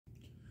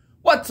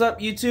What's up,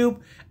 YouTube?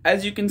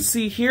 As you can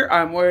see here,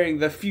 I'm wearing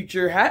the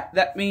future hat.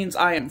 That means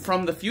I am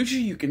from the future.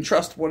 You can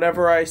trust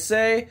whatever I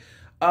say.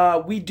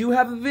 We do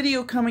have a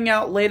video coming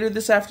out later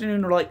this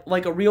afternoon, or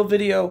like a real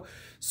video.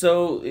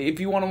 So if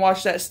you want to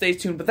watch that, stay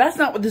tuned. But that's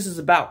not what this is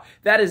about.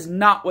 That is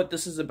not what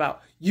this is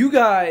about. You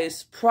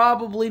guys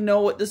probably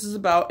know what this is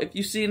about. If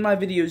you see in my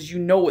videos, you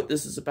know what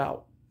this is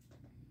about.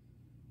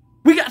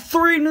 We got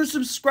 3 new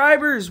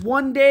subscribers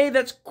one day.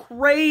 That's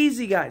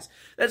crazy, guys.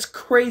 That's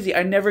crazy.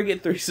 I never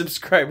get 3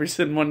 subscribers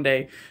in one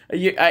day.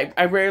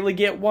 I rarely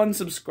get 1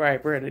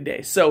 subscriber in a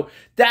day. So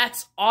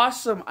that's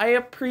awesome. I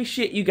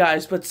appreciate you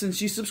guys. But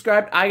since you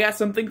subscribed, I got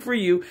something for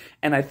you.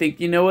 And I think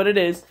you know what it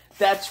is.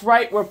 That's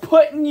right. We're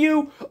putting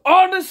you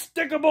on a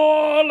sticker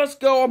board. Let's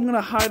go. I'm going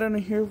to hide under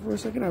here for a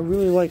second. I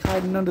really like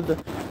hiding under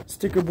the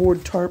sticker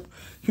board tarp.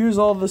 Here's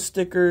all the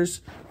stickers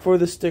for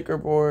the sticker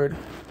board.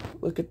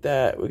 Look at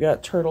that. We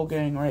got Turtle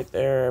Gang right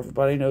there.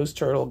 Everybody knows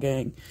Turtle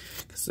Gang.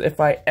 If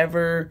I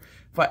ever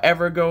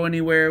go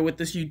anywhere with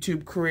this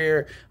YouTube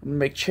career, I'm going to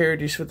make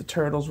charities for the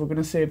turtles. We're going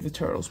to save the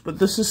turtles. But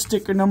this is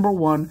sticker number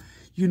 1.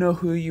 You know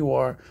who you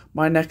are.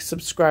 My next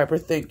subscriber.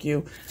 Thank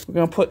you. We're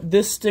going to put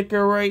this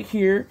sticker right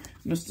here.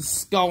 Mr.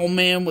 Skull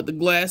Man with the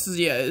glasses.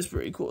 Yeah, it's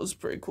pretty cool. It's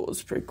pretty cool.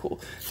 It's pretty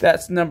cool.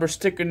 That's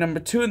sticker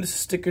number 2. And this is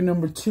sticker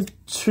number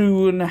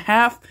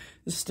 2.5.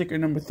 This is sticker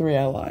number 3.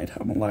 I lied.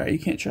 I'm a liar. You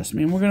can't trust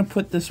me. And we're going to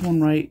put this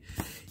one right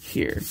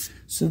here.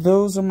 So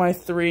those are my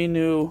 3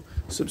 new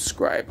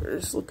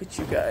subscribers. Look at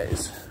you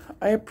guys.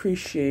 I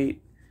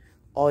appreciate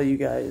all you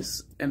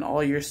guys and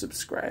all your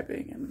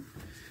subscribing and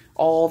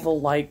all the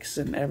likes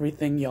and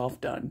everything y'all have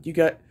done.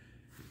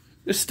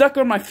 You're stuck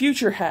on my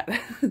future hat.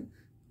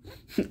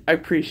 I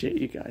appreciate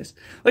you guys.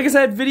 Like I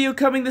said, video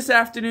coming this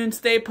afternoon.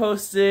 Stay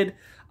posted.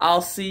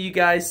 I'll see you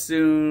guys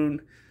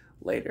soon.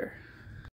 Later.